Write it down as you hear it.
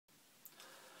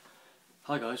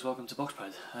Hi guys, welcome to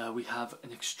Boxpred. We have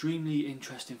an extremely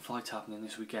interesting fight happening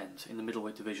this weekend in the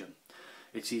middleweight division.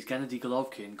 It sees Gennady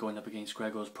Golovkin going up against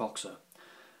Grzegorz Proksa.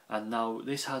 And now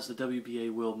this has the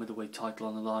WBA World Middleweight title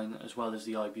on the line as well as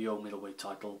the IBO Middleweight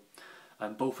title.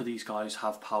 And both of these guys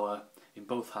have power in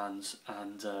both hands,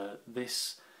 and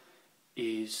this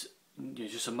is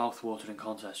just a mouth-watering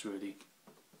contest really.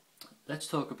 Let's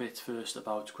talk a bit first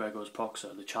about Grzegorz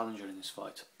Proksa, the challenger in this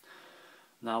fight.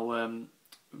 Now,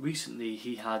 recently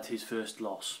he had his first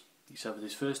loss. He suffered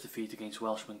his first defeat against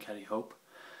Welshman Kerry Hope,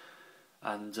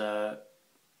 and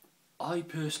I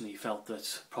personally felt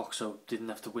that Proksa didn't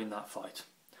have to win that fight.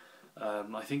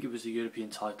 I think it was the European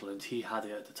title and he had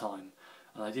it at the time,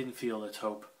 and I didn't feel that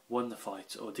Hope won the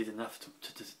fight or did enough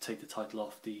to take the title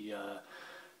off the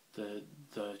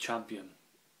champion.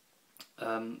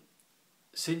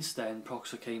 Since then,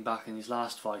 Proksa came back in his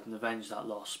last fight and avenged that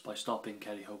loss by stopping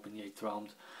Kerry Hope in the 8th round.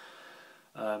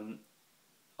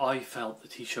 I felt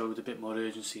that he showed a bit more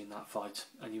urgency in that fight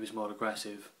and he was more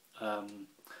aggressive.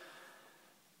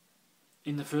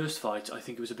 In the first fight, I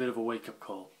think it was a bit of a wake-up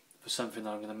call for something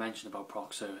that I'm going to mention about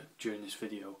Proksa during this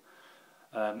video.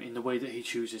 In the way that he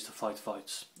chooses to fight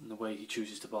fights, in the way he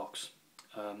chooses to box.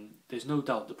 There's no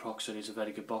doubt that Proksa is a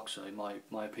very good boxer in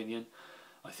my opinion.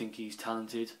 I think he's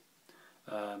talented.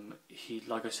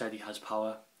 Like I said, he has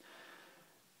power.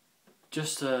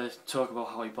 Just to talk about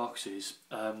how he boxes,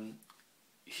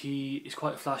 he is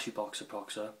quite a flashy boxer,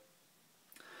 Proksa.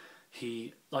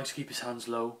 He likes to keep his hands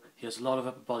low. He has a lot of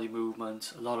upper body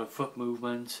movement, a lot of foot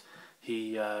movement.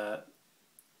 His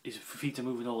feet are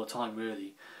moving all the time,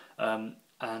 really,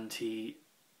 and he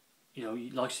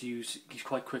likes to use. He's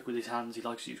quite quick with his hands. He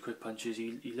likes to use quick punches.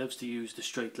 He loves to use the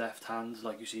straight left hand,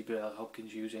 like you see Bill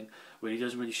Hopkins using, where he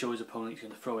doesn't really show his opponent he's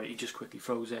going to throw it. He just quickly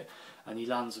throws it, and he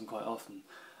lands them quite often.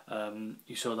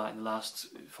 You saw that in the last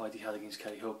fight he had against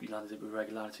Kerry Hope. He landed it with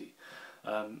regularity.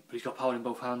 But he's got power in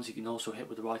both hands. He can also hit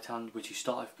with the right hand, which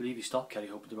I believe he stopped Kerry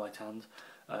Hope with the right hand.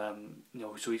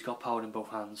 So he's got power in both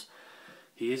hands.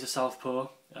 He is a southpaw.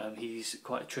 He's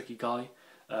quite a tricky guy.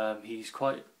 He's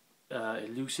quite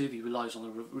elusive. He relies on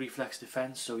the reflex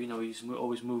defence, so he's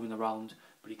always moving around,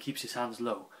 but he keeps his hands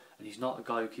low. And he's not a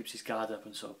guy who keeps his guard up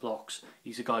and sort of blocks.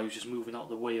 He's a guy who's just moving out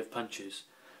the way of punches.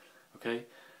 Okay.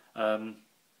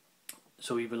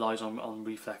 So he relies on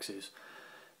reflexes.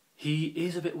 He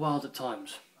is a bit wild at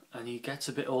times, and he gets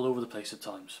a bit all over the place at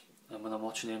times. And when I'm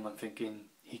watching him, I'm thinking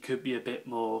he could be a bit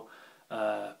more,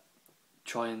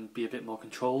 try and be a bit more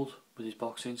controlled with his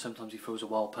boxing. Sometimes he throws a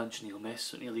wild punch and he'll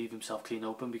miss, and he'll leave himself clean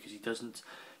open because he doesn't,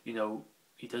 he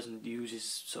doesn't use his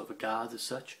sort of a guard as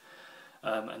such,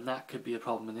 and that could be a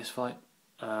problem in this fight.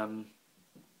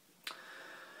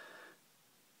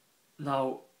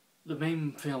 Now, the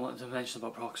main thing I wanted to mention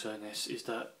about Proksa in this is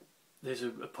that there's a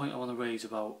point I want to raise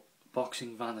about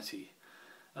boxing vanity.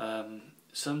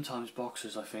 Sometimes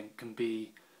boxers, I think, can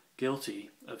be guilty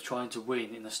of trying to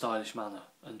win in a stylish manner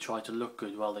and try to look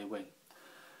good while they win.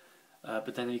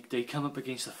 But then they come up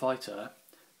against a fighter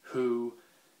who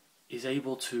is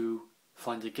able to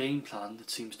find a game plan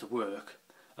that seems to work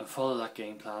and follow that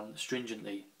game plan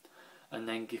stringently, and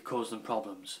then cause them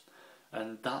problems.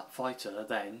 And that fighter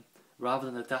then, rather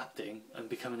than adapting and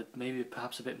becoming maybe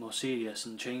perhaps a bit more serious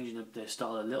and changing their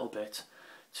style a little bit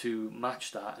to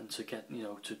match that and to get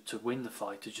to win the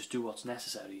fight, to just do what's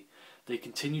necessary, they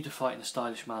continue to fight in a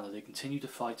stylish manner. They continue to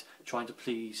fight trying to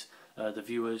please the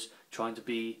viewers, trying to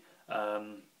be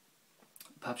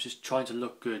perhaps just trying to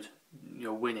look good,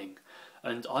 winning.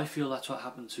 And I feel that's what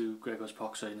happened to Grzegorz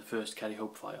Proksa in the first Kerry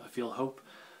Hope fight. I feel Hope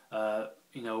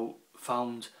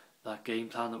found that game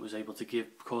plan that was able to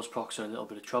cause Proksa a little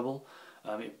bit of trouble.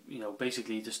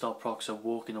 Basically to stop Proksa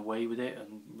walking away with it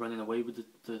and running away with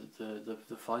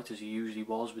the fight as he usually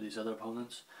was with his other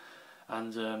opponents.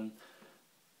 And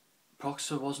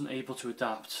Proksa wasn't able to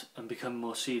adapt and become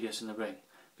more serious in the ring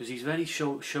because he's very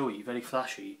showy, very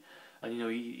flashy, and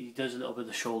he does a little bit of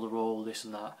the shoulder roll, this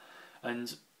and that,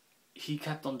 and he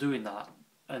kept on doing that.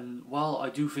 And while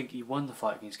I do think he won the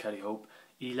fight against Kerry Hope,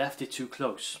 he left it too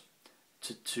close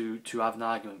to have an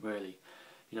argument, really.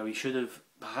 He should have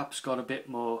perhaps gone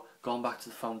back to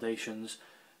the foundations,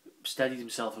 steadied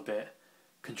himself a bit,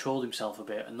 controlled himself a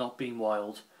bit, and not been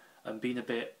wild, and been a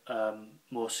bit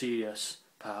more serious,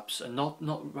 perhaps, and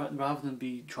rather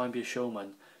than try and be a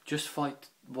showman, just fight.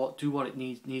 Do what it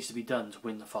needs to be done to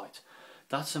win the fight.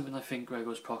 That's something I think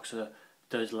Grzegorz Proksa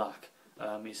does lack.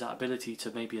 Is that ability to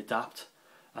maybe adapt,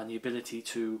 and the ability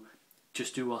to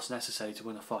just do what's necessary to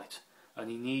win a fight. And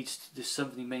there's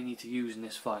something he may need to use in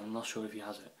this fight. I'm not sure if he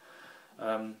has it.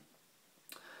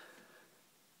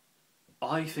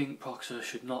 I think Proksa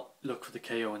should not look for the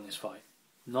KO in this fight.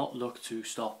 not look to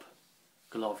stop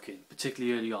Golovkin,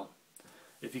 particularly early on.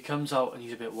 If he comes out and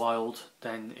he's a bit wild,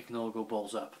 then it can all go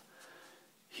balls up.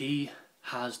 He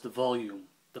has the volume,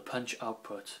 the punch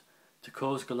output, to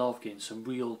cause Golovkin some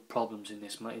real problems in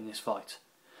this fight.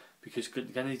 Because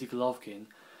Gennady Golovkin,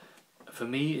 for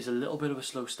me, is a little bit of a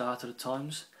slow starter at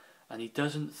times, and he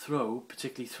doesn't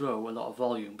particularly throw a lot of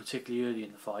volume, particularly early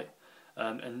in the fight.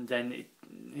 And then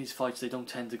his fights, they don't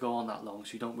tend to go on that long,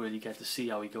 so you don't really get to see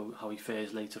how he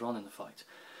fares later on in the fight.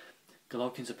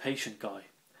 Golovkin's a patient guy.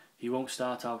 He won't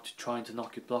start out trying to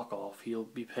knock your block off. He'll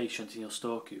be patient and he'll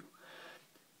stalk you.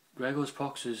 Grzegorz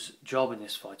Proksa's job in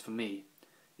this fight, for me,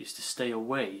 is to stay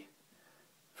away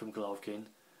from Golovkin,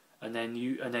 and then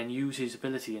use his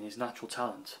ability and his natural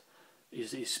talent,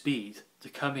 his speed, to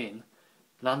come in,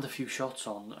 land a few shots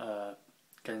on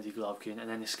Gennady Golovkin, and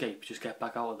then escape, just get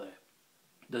back out of there.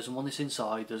 Doesn't want this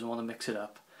inside, doesn't want to mix it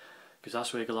up, because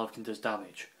that's where Golovkin does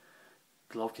damage.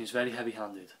 Golovkin's very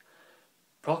heavy-handed.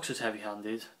 Proksa's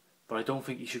heavy-handed, but I don't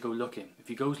think he should go looking. If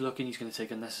he goes looking, he's going to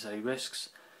take unnecessary risks,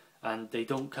 and they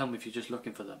don't come if you're just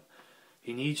looking for them.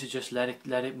 He needs to just let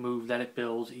it move, let it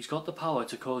build. He's got the power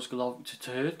to cause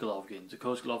to hurt Golovkin, to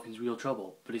cause Golovkin's real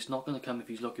trouble, but it's not going to come if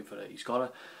he's looking for it. He's got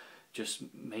to just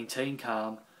maintain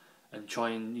calm and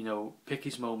try and, you know, pick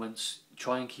his moments,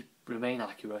 try and remain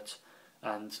accurate,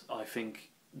 and I think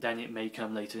then it may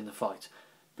come later in the fight.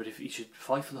 But if he should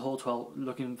fight for the whole 12,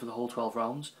 looking for the whole 12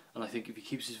 rounds, and I think if he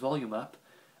keeps his volume up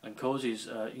and causes,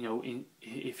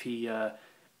 if he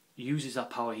uses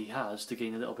that power he has to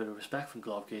gain a little bit of respect from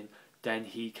Golovkin, then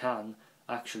he can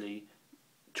actually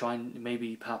try and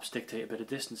maybe perhaps dictate a bit of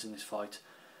distance in this fight,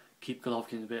 keep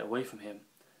Golovkin a bit away from him,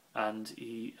 and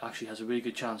he actually has a really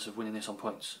good chance of winning this on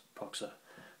points, Proksa,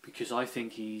 because I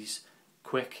think he's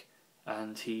quick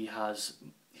and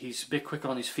he's a bit quicker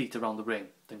on his feet around the ring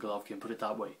than Golovkin, put it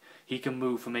that way. He can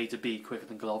move from A to B quicker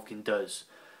than Golovkin does.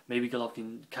 Maybe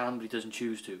Golovkin can, but he doesn't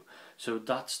choose to. So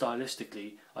that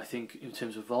stylistically, I think in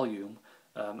terms of volume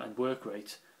and work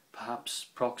rate, perhaps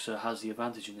Proksa has the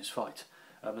advantage in this fight.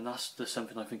 And that's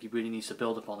something I think he really needs to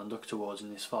build upon and look towards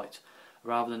in this fight.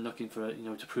 Rather than looking for,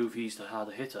 to prove he's the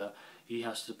harder hitter, he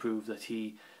has to prove that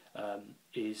he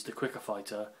is the quicker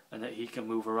fighter and that he can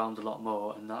move around a lot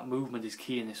more, and that movement is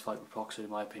key in this fight with Proksa, in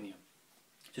my opinion.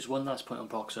 Just one last point on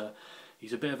Proksa.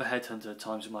 He's a bit of a headhunter at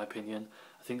times, in my opinion.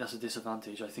 I think that's a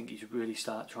disadvantage. I think he should really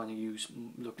start trying to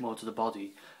look more to the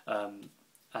body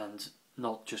and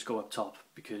not just go up top,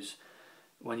 because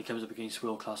when he comes up against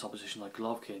world-class opposition like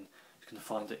Golovkin, he's going to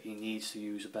find that he needs to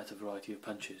use a better variety of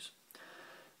punches.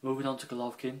 Moving on to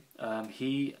Golovkin,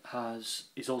 he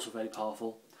is also very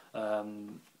powerful.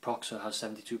 Proksa has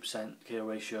 72% KO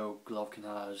ratio, Golovkin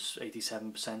has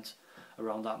 87%,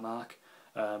 around that mark.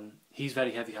 He's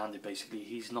very heavy-handed, basically.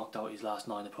 He's knocked out his last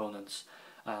 9 opponents,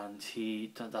 and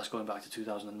that's going back to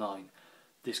 2009.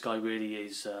 This guy really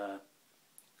is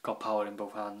got power in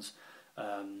both hands.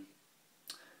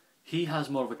 He has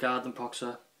more of a guard than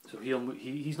Proksa, so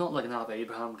he's not like an Ave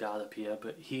Abraham guard up here,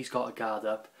 but he's got a guard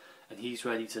up and he's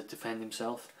ready to defend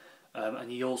himself,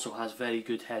 and he also has very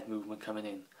good head movement coming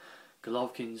in.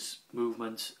 Golovkin's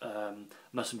movement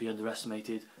mustn't be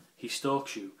underestimated. He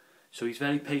stalks you, so he's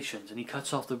very patient and he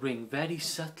cuts off the ring very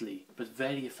subtly but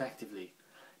very effectively.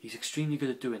 He's extremely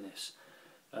good at doing this.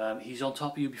 He's on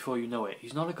top of you before you know it.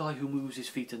 He's not a guy who moves his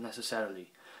feet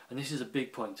unnecessarily, and this is a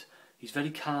big point. He's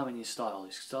very calm in his style.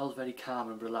 His style is very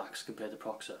calm and relaxed compared to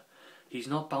Proksa. He's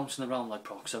not bouncing around like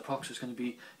Proksa. Proksa's going to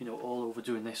be, all over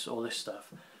doing all this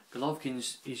stuff.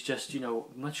 Golovkin's is just,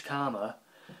 much calmer,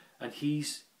 and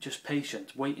he's just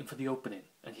patient, waiting for the opening,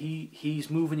 and he's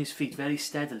moving his feet very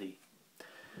steadily.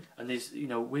 And there's,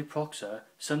 with Proksa,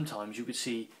 sometimes you could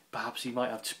see perhaps he might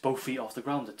have both feet off the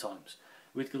ground at times.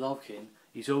 With Golovkin,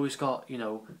 he's always got,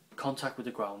 contact with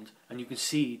the ground, and you can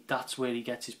see that's where he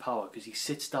gets his power, because he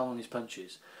sits down on his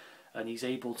punches, and he's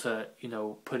able to,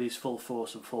 put his full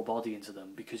force and full body into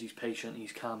them, because he's patient,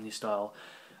 he's calm in his style,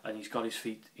 and he's got his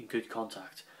feet in good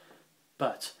contact.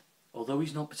 But although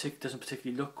he's doesn't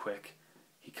particularly look quick,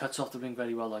 he cuts off the ring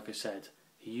very well, like I said.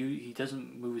 He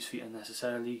doesn't move his feet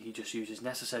unnecessarily. He just uses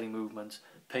necessary movement,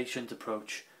 patient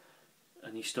approach,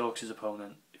 and he stalks his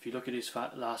opponent. If you look at his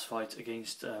last fight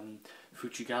against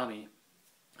Fujigami,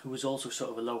 who was also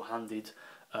sort of a low-handed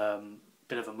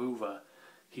bit of a mover,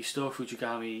 he stalked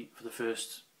Fujigami for the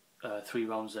first 3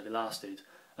 rounds that it lasted,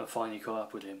 and finally caught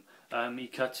up with him. He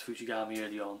cut Fujigami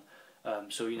early on,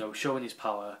 so showing his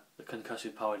power, the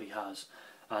concussive power that he has,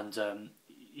 and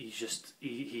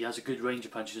he has a good range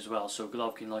of punches as well. So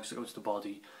Golovkin likes to go to the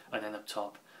body and then up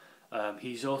top.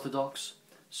 He's orthodox,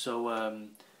 so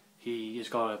he has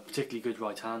got a particularly good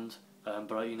right hand.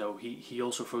 but you know, he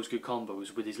also throws good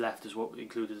combos with his left as well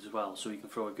included as well, so he can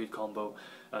throw a good combo,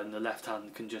 and the left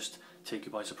hand can just take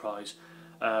you by surprise.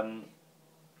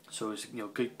 So it's, you know,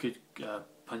 good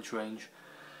punch range.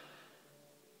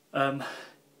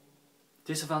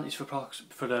 Disadvantage for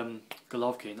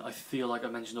Golovkin, I feel like I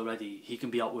mentioned already, he can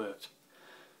be outworked.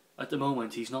 At the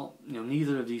moment, he's not, you know,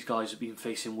 neither of these guys have been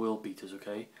facing world beaters,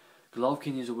 okay?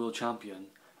 Golovkin is a world champion,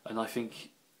 and I think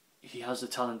he has the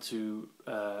talent to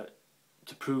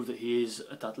prove that he is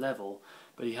at that level,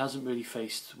 but he hasn't really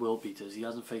faced world beaters. He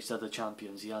hasn't faced other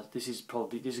champions. This is going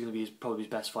to be probably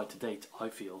his best fight to date, I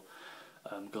feel,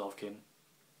 Golovkin.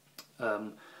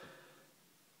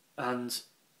 And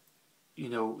you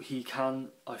know, he can,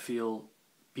 I feel,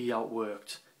 be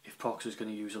outworked if Proksa's going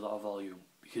to use a lot of volume,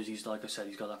 because he's, like I said,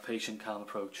 he's got that patient, calm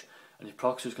approach. And if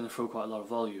Proksa's going to throw quite a lot of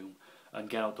volume and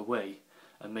get out the way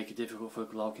and make it difficult for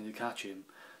Golovkin to catch him,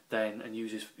 then, and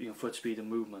use his, you know, foot speed and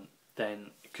movement,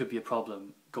 then it could be a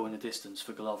problem going the distance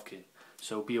for Golovkin.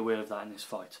 So be aware of that in this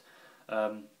fight.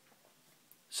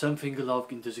 Something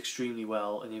Golovkin does extremely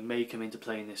well, and it may come into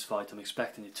play in this fight, I'm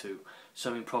expecting it to,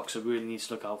 something Proksa really needs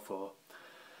to look out for.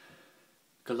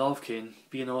 Golovkin,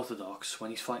 being orthodox,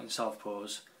 when he's fighting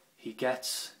southpaws, he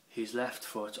gets his left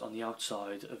foot on the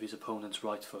outside of his opponent's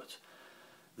right foot,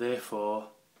 therefore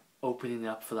opening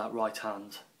up for that right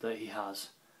hand that he has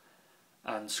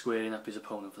and squaring up his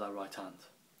opponent for that right hand.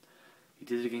 He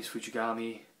did it against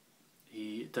Fujigami,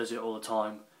 he does it all the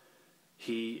time,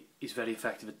 he is very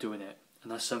effective at doing it,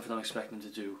 and that's something I'm expecting him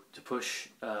to do, to push,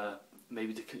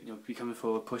 maybe to, you know, be coming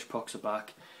forward, push Proksa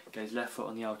back, get his left foot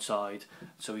on the outside,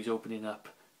 so he's opening up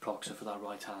Proksa for that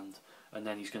right hand, and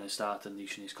then he's going to start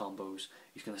unleashing his combos.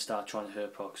 He's going to start trying to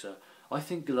hurt Proksa. I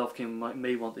think Golovkin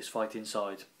may want this fight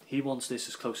inside. He wants this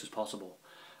as close as possible,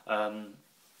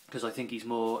 because I think he's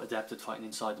more adept at fighting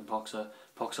inside than Proksa.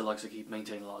 Proksa likes to keep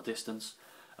maintaining a lot of distance,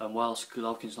 and whilst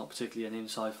Golovkin's not particularly an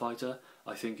inside fighter,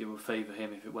 I think it would favour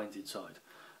him if it went inside.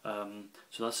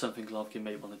 So that's something Golovkin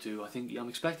may want to do. I think I'm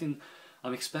expecting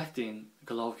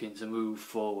Golovkin to move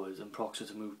forward and Proksa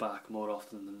to move back more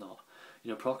often than not.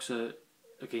 You know, Proksa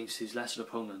against his lesser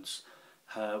opponents,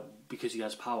 because he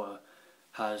has power,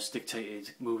 has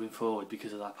dictated moving forward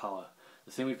because of that power.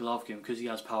 The thing with Golovkin, because he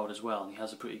has power as well, and he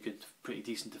has a pretty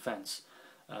decent defence,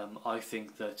 I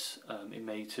think that it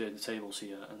may turn the tables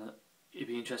here, and it'd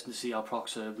be interesting to see how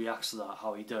Proksa reacts to that,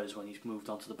 how he does when he's moved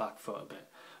onto the back foot a bit,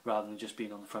 rather than just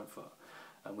being on the front foot,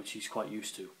 which he's quite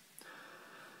used to.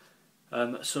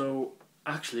 So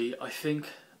actually, I think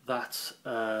that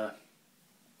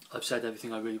I've said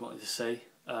everything I really wanted to say.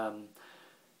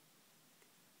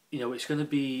 You know, it's going to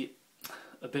be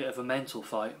a bit of a mental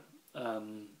fight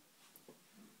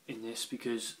in this,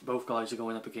 because both guys are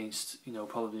going up against, you know,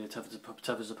 probably the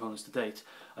toughest opponents to date.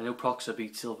 I know Proksa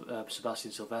beat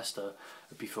Sebastian Silvestre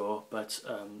before, but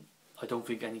I don't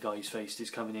think any guy he's faced is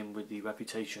coming in with the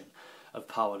reputation of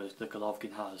power that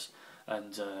Golovkin has,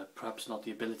 and perhaps not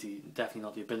the ability, definitely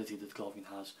not the ability that Golovkin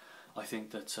has. I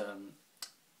think that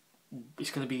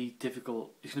it's going to be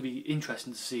difficult. It's going to be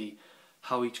interesting to see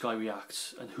how each guy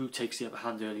reacts and who takes the upper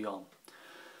hand early on.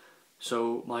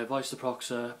 So my advice to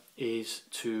Proksa is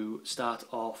to start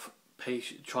off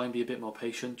patient, try and be a bit more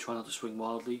patient, try not to swing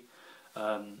wildly,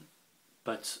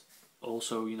 but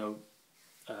also, you know,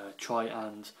 try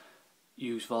and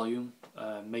use volume,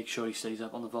 make sure he stays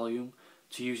up on the volume,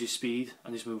 to use his speed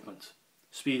and his movement.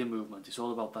 Speed and movement, it's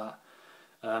all about that.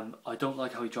 I don't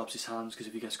like how he drops his hands, because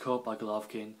if he gets caught by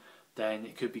Golovkin, then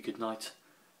it could be good night,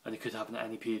 and it could happen at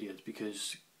any period,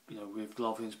 because, you know, with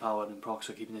Golovkin's power and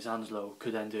Proksa keeping his hands low,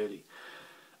 could end early.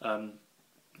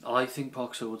 I think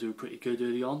Proksa will do pretty good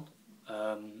early on.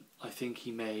 I think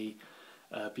he may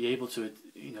be able to,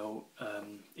 you know,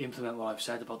 implement what I've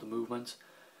said about the movement.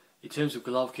 In terms of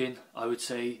Golovkin, I would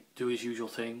say do his usual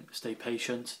thing, stay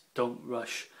patient, don't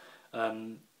rush,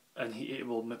 and it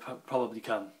will probably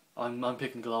come. I'm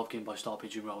picking Golovkin by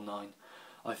stoppage in round 9.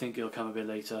 I think it'll come a bit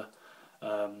later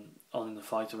on in the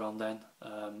fight around then.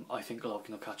 I think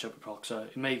Golovkin will catch up with Proksa.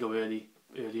 It may go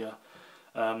earlier.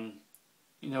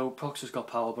 You know, Proksa's got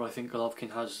power, but I think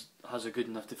Golovkin has a good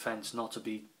enough defence not to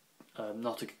be, he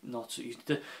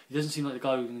doesn't seem like the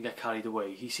guy who's going to get carried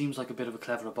away. He seems like a bit of a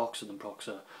cleverer boxer than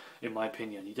Proksa, in my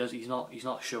opinion. He's not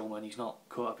a showman. He's not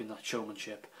caught up in that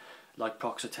showmanship like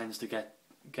Proksa tends to get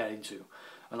into.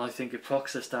 And I think if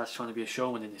Proksa starts trying to be a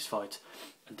showman in this fight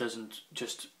and doesn't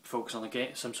just focus on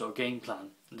some sort of game plan,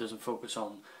 and doesn't focus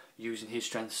on using his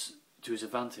strengths to his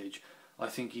advantage, I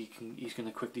think he's going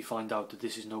to quickly find out that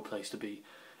this is no place to be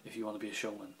if you want to be a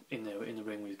showman in the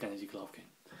ring with Gennady Golovkin.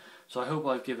 So I hope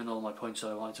I've given all my points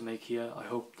that I wanted to make here. I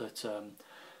hope that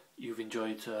you've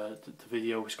enjoyed the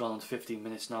video. It's gone on to 15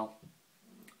 minutes now.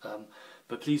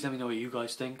 But please let me know what you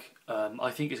guys think.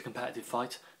 I think it's a competitive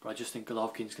fight, but I just think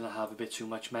Golovkin's going to have a bit too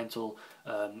much mental,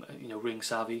 ring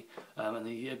savvy, and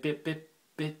a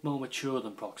bit more mature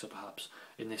than Proksa perhaps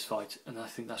in this fight, and I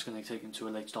think that's going to take him to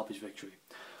a late stoppage victory.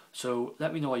 So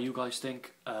let me know what you guys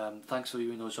think. Thanks for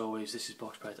viewing as always. This is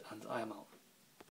Boxbred, and I am out.